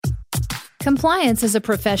Compliance is a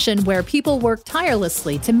profession where people work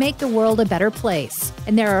tirelessly to make the world a better place.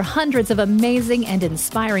 And there are hundreds of amazing and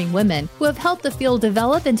inspiring women who have helped the field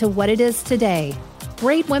develop into what it is today.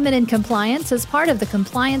 Great Women in Compliance is part of the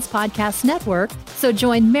Compliance Podcast Network, so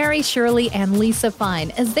join Mary Shirley and Lisa Fine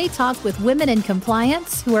as they talk with women in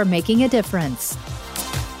compliance who are making a difference.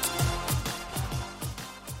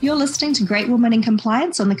 You're listening to Great Women in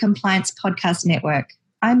Compliance on the Compliance Podcast Network.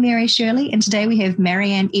 I'm Mary Shirley, and today we have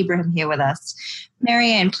Marianne Ibrahim here with us.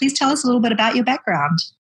 Marianne, please tell us a little bit about your background.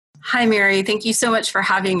 Hi, Mary. Thank you so much for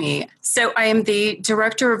having me. So I am the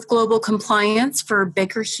Director of Global Compliance for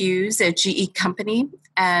Baker Hughes, a GE company,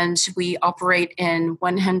 and we operate in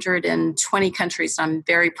 120 countries. I'm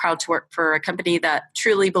very proud to work for a company that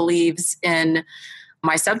truly believes in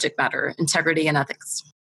my subject matter, integrity and ethics.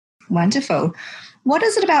 Wonderful. What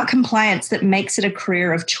is it about compliance that makes it a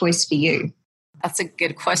career of choice for you? That's a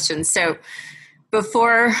good question. So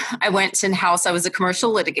before I went in-house, I was a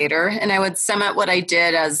commercial litigator, and I would sum up what I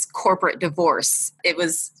did as corporate divorce. It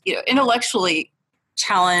was, intellectually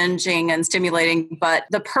challenging and stimulating, but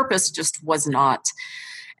the purpose just was not.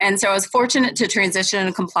 And so I was fortunate to transition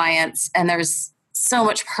into compliance, and there's so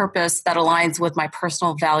much purpose that aligns with my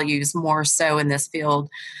personal values more so in this field.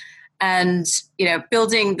 And,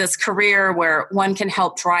 building this career where one can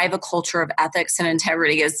help drive a culture of ethics and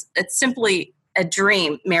integrity it's simply a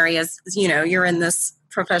dream, Mary, as you're in this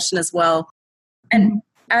profession as well. And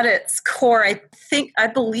at its core, I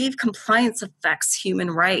believe compliance affects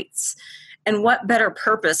human rights. And what better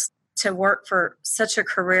purpose to work for such a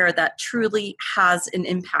career that truly has an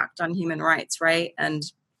impact on human rights, right? And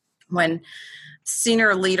when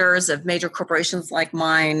senior leaders of major corporations like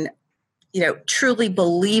mine, truly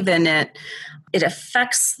believe in it, it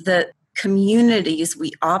affects the communities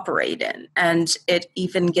we operate in, and it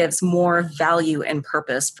even gives more value and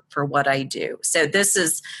purpose for what I do. So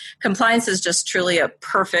compliance is just truly a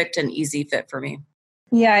perfect and easy fit for me.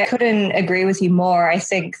 Yeah, I couldn't agree with you more. I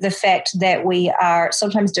think the fact that we are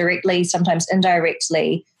sometimes directly, sometimes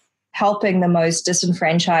indirectly helping the most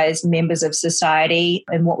disenfranchised members of society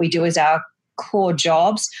in what we do as our core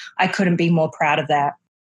jobs, I couldn't be more proud of that.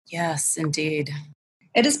 Yes, indeed.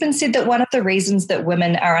 It has been said that one of the reasons that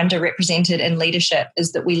women are underrepresented in leadership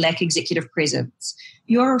is that we lack executive presence.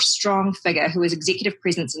 You're a strong figure who has executive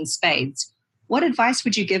presence in spades. What advice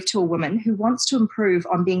would you give to a woman who wants to improve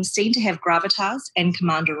on being seen to have gravitas and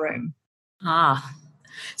command a room?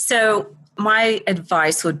 So my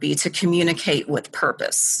advice would be to communicate with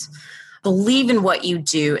purpose. Believe in what you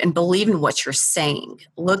do and believe in what you're saying.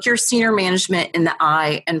 Look your senior management in the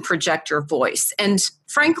eye and project your voice. And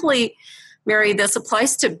frankly, Mary, this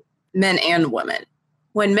applies to men and women.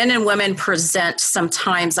 When men and women present,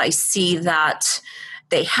 sometimes I see that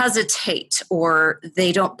they hesitate or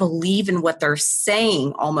they don't believe in what they're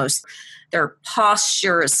saying almost. Their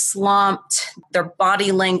posture is slumped. Their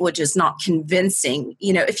body language is not convincing.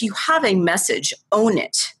 If you have a message, own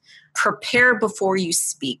it. Prepare before you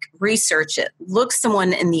speak. Research it. Look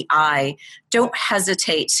someone in the eye. Don't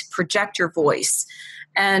hesitate. Project your voice.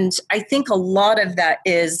 And I think a lot of that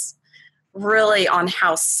is really on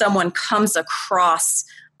how someone comes across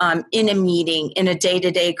in a meeting, in a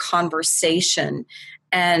day-to-day conversation.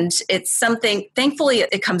 And it's something, thankfully,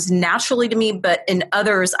 it comes naturally to me, but in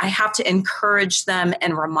others, I have to encourage them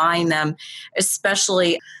and remind them,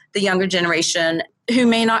 especially the younger generation who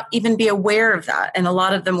may not even be aware of that. And a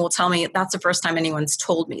lot of them will tell me, that's the first time anyone's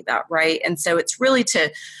told me that, right? And so it's really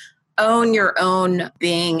to own your own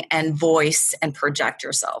being and voice and project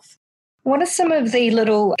yourself. What are some of the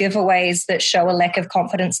little giveaways that show a lack of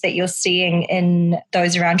confidence that you're seeing in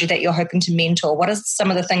those around you that you're hoping to mentor? What are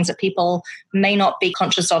some of the things that people may not be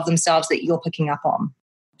conscious of themselves that you're picking up on?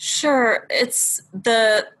 Sure. It's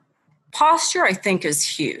the posture, I think, is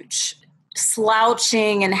huge.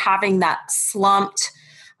 Slouching and having that slumped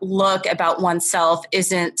look about oneself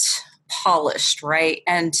isn't polished, right?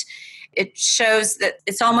 And it shows that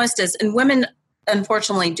it's almost as, and women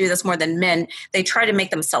unfortunately do this more than men, they try to make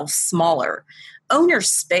themselves smaller. Own your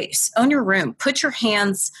space, own your room, put your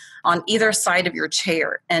hands on either side of your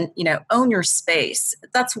chair and, own your space.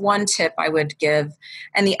 That's one tip I would give.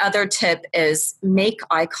 And the other tip is make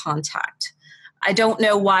eye contact. I don't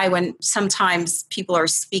know why when sometimes people are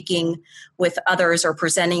speaking with others or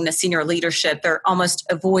presenting to senior leadership, they're almost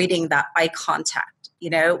avoiding that eye contact.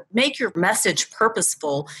 Make your message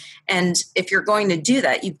purposeful. And if you're going to do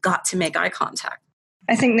that, you've got to make eye contact.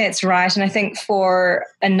 I think that's right. And I think for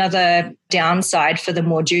another downside for the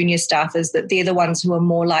more junior staff is that they're the ones who are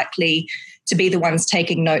more likely to be the ones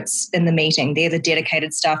taking notes in the meeting. They're the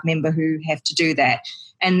dedicated staff member who have to do that.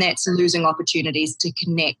 And that's losing opportunities to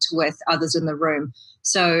connect with others in the room.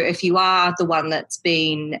 So if you are the one that's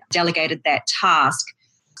been delegated that task,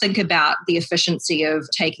 think about the efficiency of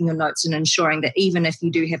taking your notes and ensuring that even if you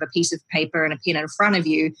do have a piece of paper and a pen in front of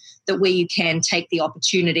you, that where you can take the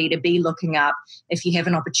opportunity to be looking up, if you have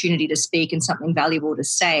an opportunity to speak and something valuable to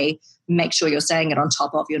say, make sure you're saying it on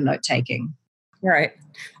top of your note taking. Right.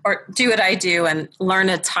 Or do what I do and learn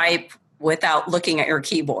to type without looking at your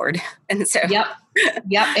keyboard. And so, Yep,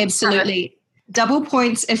 absolutely. Double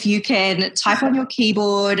points if you can type on your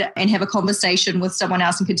keyboard and have a conversation with someone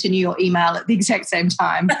else and continue your email at the exact same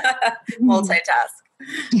time. Multitask.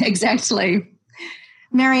 Exactly.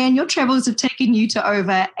 Marianne, your travels have taken you to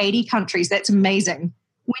over 80 countries. That's amazing.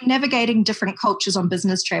 When navigating different cultures on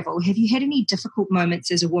business travel, have you had any difficult moments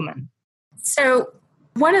as a woman? So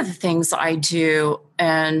one of the things I do,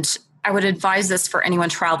 and I would advise this for anyone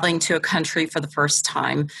traveling to a country for the first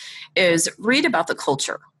time, is read about the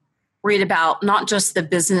culture. Read about not just the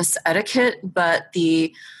business etiquette, but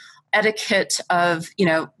the etiquette of,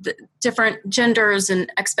 the different genders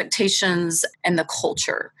and expectations and the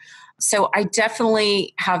culture. So I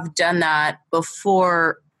definitely have done that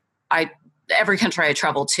before every country I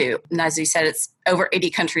travel to. And as you said, it's over 80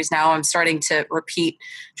 countries now. I'm starting to repeat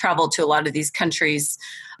travel to a lot of these countries.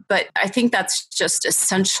 But I think that's just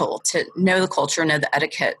essential to know the culture, know the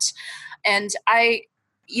etiquette. And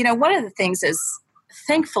one of the things is,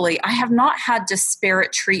 thankfully, I have not had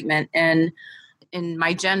disparate treatment in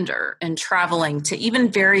my gender in traveling to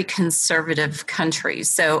even very conservative countries.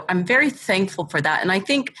 So I'm very thankful for that. And I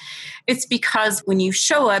think it's because when you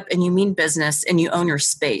show up and you mean business and you own your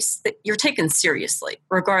space, that you're taken seriously,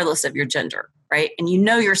 regardless of your gender, right? And you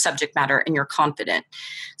know your subject matter and you're confident.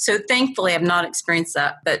 So thankfully, I've not experienced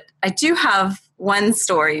that. But I do have one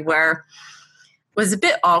story where was a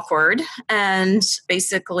bit awkward. And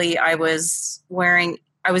basically I was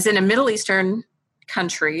in a Middle Eastern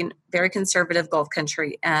country, very conservative Gulf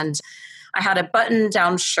country, and I had a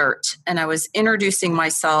button-down shirt, and I was introducing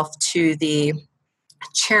myself to the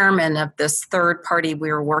chairman of this third party we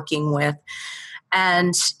were working with,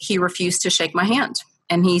 and he refused to shake my hand.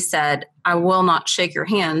 And he said, "I will not shake your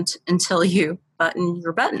hand until you button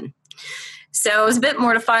your button." So I was a bit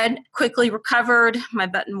mortified, quickly recovered. My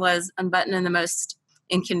button was unbuttoned in the most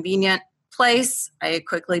inconvenient place. I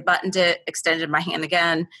quickly buttoned it, extended my hand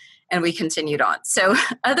again, and we continued on. So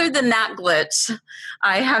other than that glitch,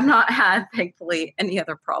 I have not had, thankfully, any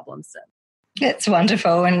other problems since. That's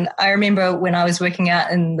wonderful. And I remember when I was working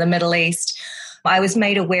out in the Middle East, I was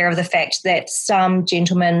made aware of the fact that some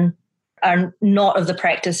gentlemen are not of the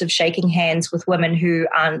practice of shaking hands with women who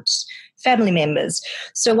aren't family members.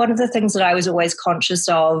 So one of the things that I was always conscious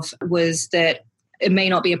of was that it may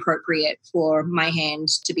not be appropriate for my hand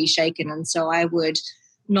to be shaken. And so I would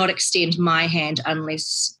not extend my hand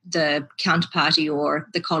unless the counterparty or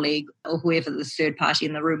the colleague or whoever the third party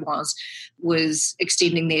in the room was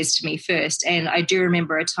extending theirs to me first. And I do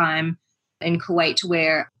remember a time in Kuwait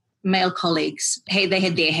where male colleagues, they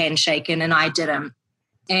had their hand shaken and I didn't.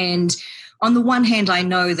 And on the one hand, I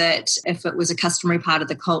know that if it was a customary part of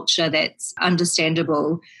the culture, that's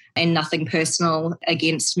understandable and nothing personal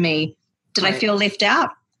against me. Did I feel left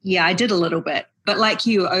out? Yeah, I did a little bit. But like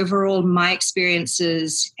you, overall, my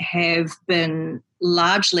experiences have been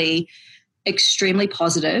largely extremely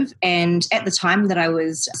positive. And at the time that I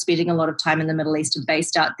was spending a lot of time in the Middle East and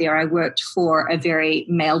based out there, I worked for a very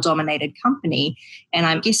male-dominated company. And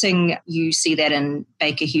I'm guessing you see that in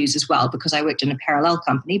Baker Hughes as well, because I worked in a parallel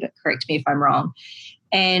company, but correct me if I'm wrong.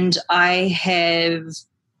 And I have,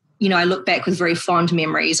 I look back with very fond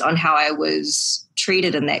memories on how I was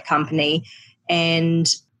treated in that company, and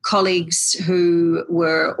colleagues who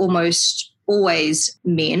were almost always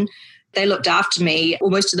men. They looked after me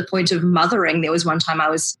almost to the point of mothering. There was one time I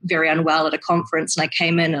was very unwell at a conference and I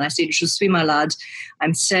came in and I said, "Je suis malade,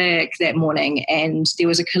 I'm sick," that morning. And there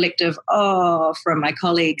was a collective from my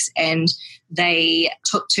colleagues, and they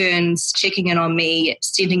took turns checking in on me,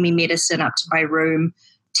 sending me medicine up to my room,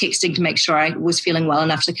 texting to make sure I was feeling well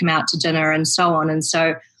enough to come out to dinner and so on. And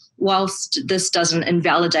so whilst this doesn't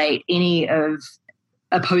invalidate any of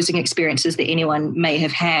opposing experiences that anyone may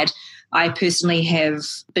have had, I personally have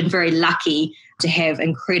been very lucky to have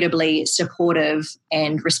incredibly supportive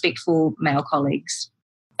and respectful male colleagues.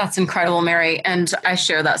 That's incredible, Mary. And I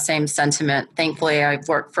share that same sentiment. Thankfully, I've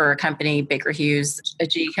worked for a company, Baker Hughes, a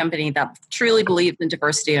GE company that truly believes in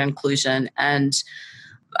diversity and inclusion. And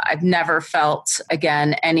I've never felt,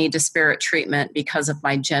 again, any disparate treatment because of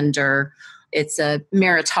my gender. It's a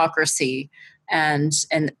meritocracy, and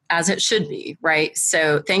as it should be, right?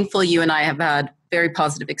 So thankfully, you and I have had very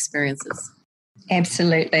positive experiences.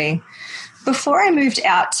 Absolutely. Before I moved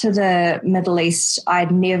out to the Middle East,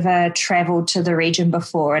 I'd never traveled to the region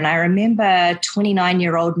before. And I remember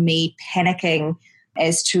 29-year-old me panicking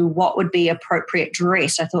as to what would be appropriate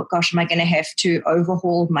dress. I thought, gosh, am I going to have to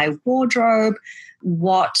overhaul my wardrobe?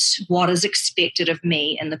 What is expected of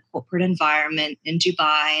me in the corporate environment in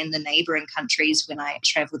Dubai and the neighboring countries when I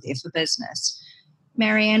travel there for business?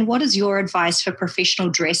 Marianne, what is your advice for professional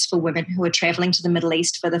dress for women who are traveling to the Middle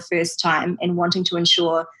East for the first time and wanting to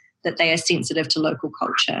ensure that they are sensitive to local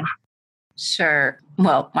culture? Sure.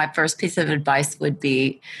 Well, my first piece of advice would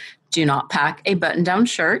be do not pack a button-down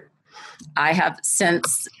shirt. I have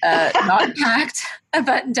since not packed a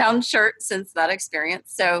button-down shirt since that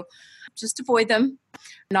experience. So just avoid them.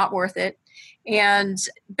 Not worth it. And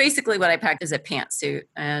basically what I packed is a pantsuit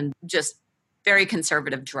and just very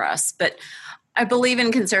conservative dress. But I believe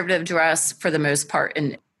in conservative dress for the most part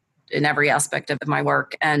in every aspect of my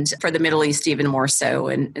work, and for the Middle East even more so,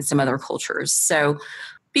 and some other cultures. So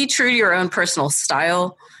be true to your own personal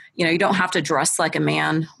style. You don't have to dress like a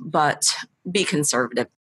man, but be conservative.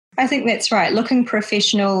 I think that's right. Looking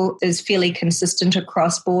professional is fairly consistent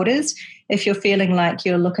across borders. If you're feeling like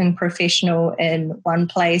you're looking professional in one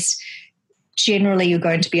place, generally you're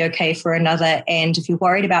going to be okay for another. And if you're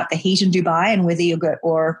worried about the heat in Dubai and whether you go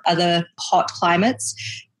or other hot climates,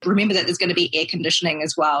 remember that there's going to be air conditioning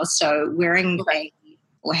as well. So wearing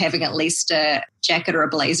or having at least a jacket or a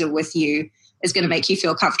blazer with you is going to make you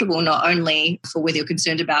feel comfortable, not only for whether you're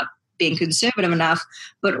concerned about being conservative enough,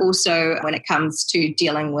 but also when it comes to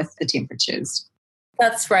dealing with the temperatures.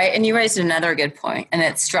 That's right. And you raised another good point, and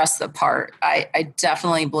it's dress the part. I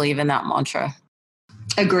definitely believe in that mantra.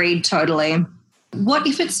 Agreed, totally. What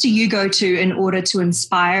efforts do you go to in order to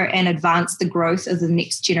inspire and advance the growth of the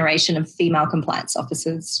next generation of female compliance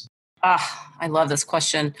officers? I love this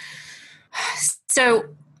question. So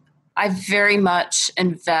I very much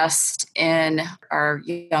invest in our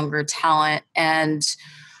younger talent, and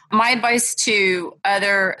my advice to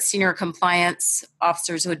other senior compliance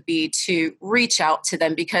officers would be to reach out to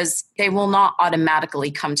them, because they will not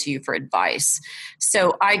automatically come to you for advice.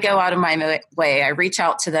 So I go out of my way. I reach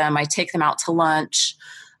out to them. I take them out to lunch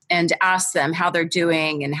and ask them how they're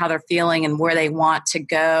doing and how they're feeling and where they want to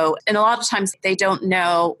go. And a lot of times they don't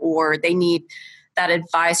know, or they need that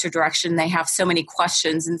advice or direction. They have so many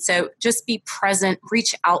questions. And so just be present,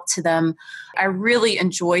 reach out to them. I really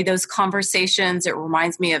enjoy those conversations. It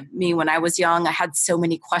reminds me of me when I was young. I had so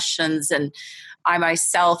many questions and I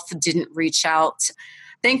myself didn't reach out.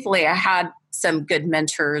 Thankfully, I had some good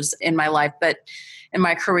mentors in my life, but in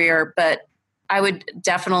my career, but I would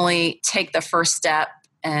definitely take the first step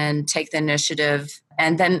and take the initiative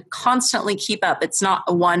and then constantly keep up. It's not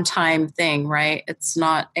a one-time thing, right? It's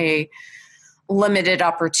not a limited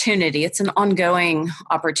opportunity. It's an ongoing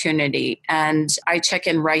opportunity. And I check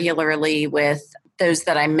in regularly with those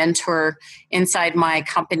that I mentor inside my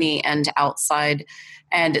company and outside.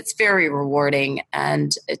 And it's very rewarding.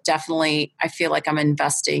 And it definitely, I feel like I'm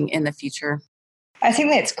investing in the future. I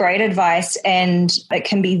think that's great advice. And it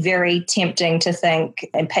can be very tempting to think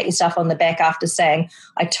and pat yourself on the back after saying,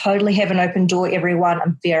 I totally have an open door, everyone.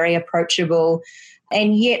 I'm very approachable.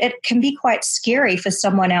 And yet it can be quite scary for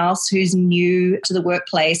someone else who's new to the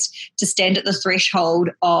workplace to stand at the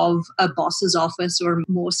threshold of a boss's office or a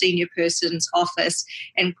more senior person's office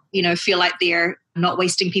and, feel like they're not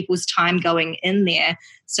wasting people's time going in there.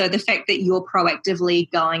 So the fact that you're proactively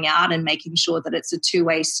going out and making sure that it's a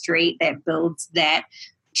two-way street that builds that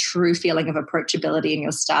true feeling of approachability in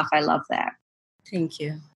your staff, I love that. Thank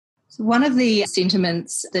you. So one of the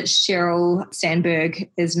sentiments that Sheryl Sandberg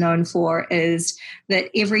is known for is that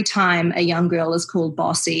every time a young girl is called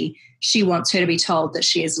bossy, she wants her to be told that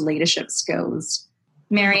she has leadership skills.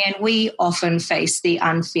 Marianne, we often face the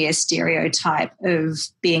unfair stereotype of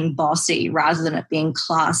being bossy rather than it being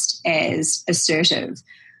classed as assertive.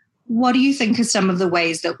 What do you think are some of the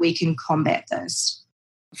ways that we can combat this?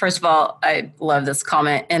 First of all, I love this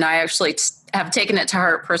comment, and I actually have taken it to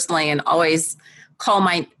heart personally and always call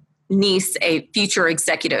my niece a future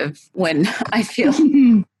executive when I feel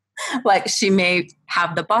like she may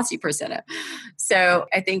have the bossy persona. So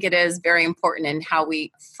I think it is very important in how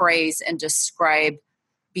we phrase and describe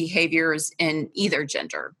behaviors in either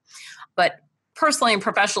gender. But personally and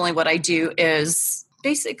professionally, what I do is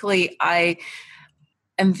basically I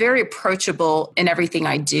am very approachable in everything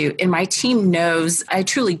I do. And my team knows I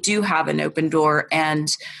truly do have an open door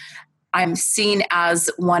and I'm seen as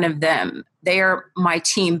one of them. they are my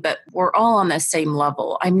team, but we're all on the same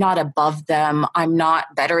level. I'm not above them. I'm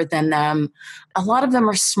not better than them. A lot of them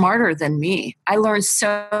are smarter than me. I learned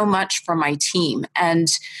so much from my team. And,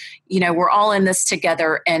 we're all in this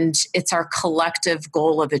together, and it's our collective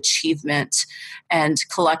goal of achievement and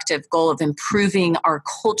collective goal of improving our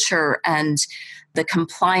culture and the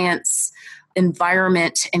compliance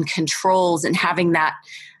environment and controls and having that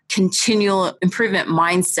continual improvement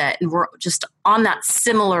mindset. And we're just on that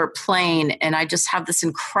similar plane. And I just have this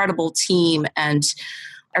incredible team. And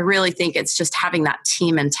I really think it's just having that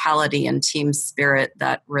team mentality and team spirit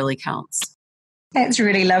that really counts. That's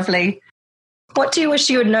really lovely. What do you wish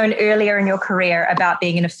you had known earlier in your career about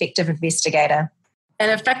being an effective investigator? An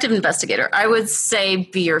effective investigator, I would say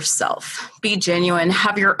be yourself, be genuine,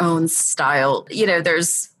 have your own style.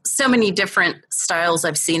 There's so many different styles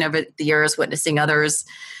I've seen over the years, witnessing others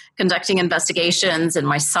conducting investigations, and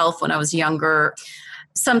myself when I was younger.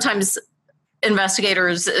 Sometimes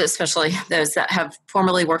investigators, especially those that have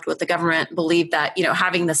formerly worked with the government, believe that,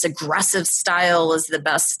 having this aggressive style is the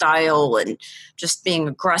best style and just being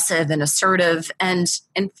aggressive and assertive. And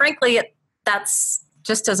frankly, that's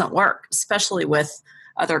just doesn't work, especially with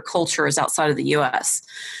other cultures outside of the US.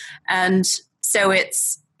 And so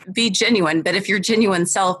it's be genuine, but if your genuine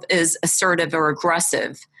self is assertive or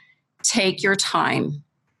aggressive, take your time.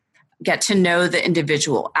 Get to know the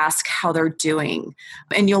individual, ask how they're doing,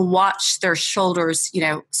 and you'll watch their shoulders,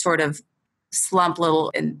 sort of slump a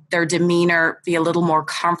little and their demeanor be a little more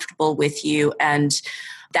comfortable with you. And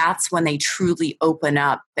that's when they truly open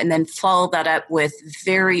up. And then follow that up with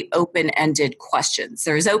very open-ended questions.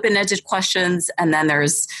 There's open-ended questions, and then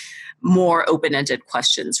there's more open-ended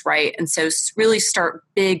questions, right? And so really start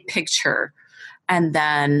big picture, and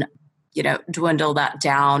then dwindle that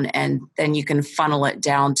down, and then you can funnel it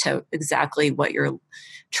down to exactly what you're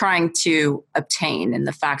trying to obtain and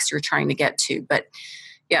the facts you're trying to get to. But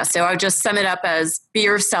yeah, so I would just sum it up as be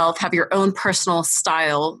yourself, have your own personal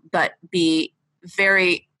style, but be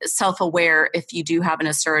very self-aware if you do have an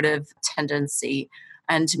assertive tendency,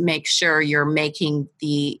 and make sure you're making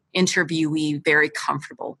the interviewee very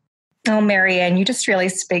comfortable. Oh, Marianne, you just really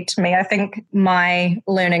speak to me. I think my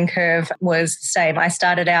learning curve was the same. I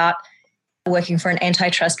started out working for an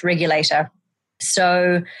antitrust regulator.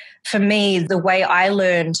 So for me, the way I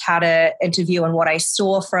learned how to interview and what I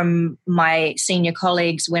saw from my senior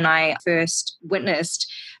colleagues when I first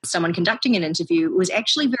witnessed someone conducting an interview was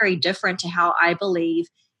actually very different to how I believe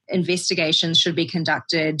investigations should be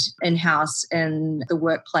conducted in-house in the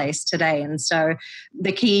workplace today. And so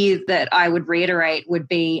the key that I would reiterate would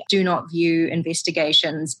be, do not view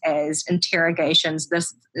investigations as interrogations.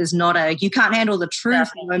 This is not a, you can't handle the truth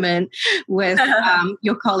moment with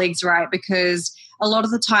your colleagues, right? Because a lot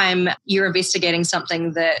of the time you're investigating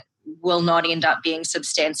something that will not end up being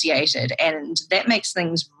substantiated. And that makes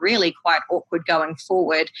things really quite awkward going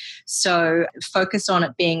forward. So focus on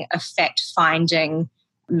it being a fact-finding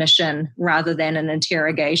mission rather than an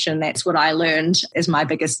interrogation. That's what I learned as my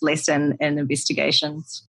biggest lesson in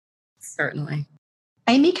investigations. Certainly.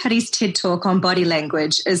 Amy Cuddy's TED Talk on body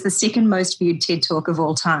language is the second most viewed TED Talk of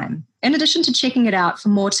all time. In addition to checking it out for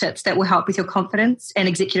more tips that will help with your confidence and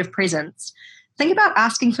executive presence, think about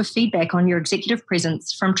asking for feedback on your executive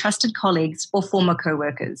presence from trusted colleagues or former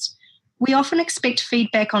co-workers. We often expect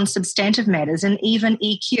feedback on substantive matters and even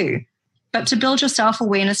EQ. But to build your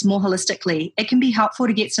self-awareness more holistically, it can be helpful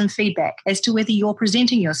to get some feedback as to whether you're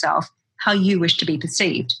presenting yourself how you wish to be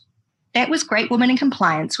perceived. That was Great Women in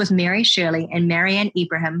Compliance with Mary Shirley and Marianne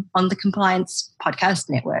Ibrahim on the Compliance Podcast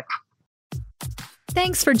Network.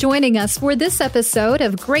 Thanks for joining us for this episode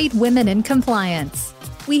of Great Women in Compliance.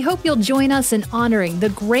 We hope you'll join us in honoring the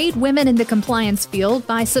great women in the compliance field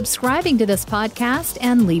by subscribing to this podcast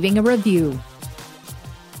and leaving a review.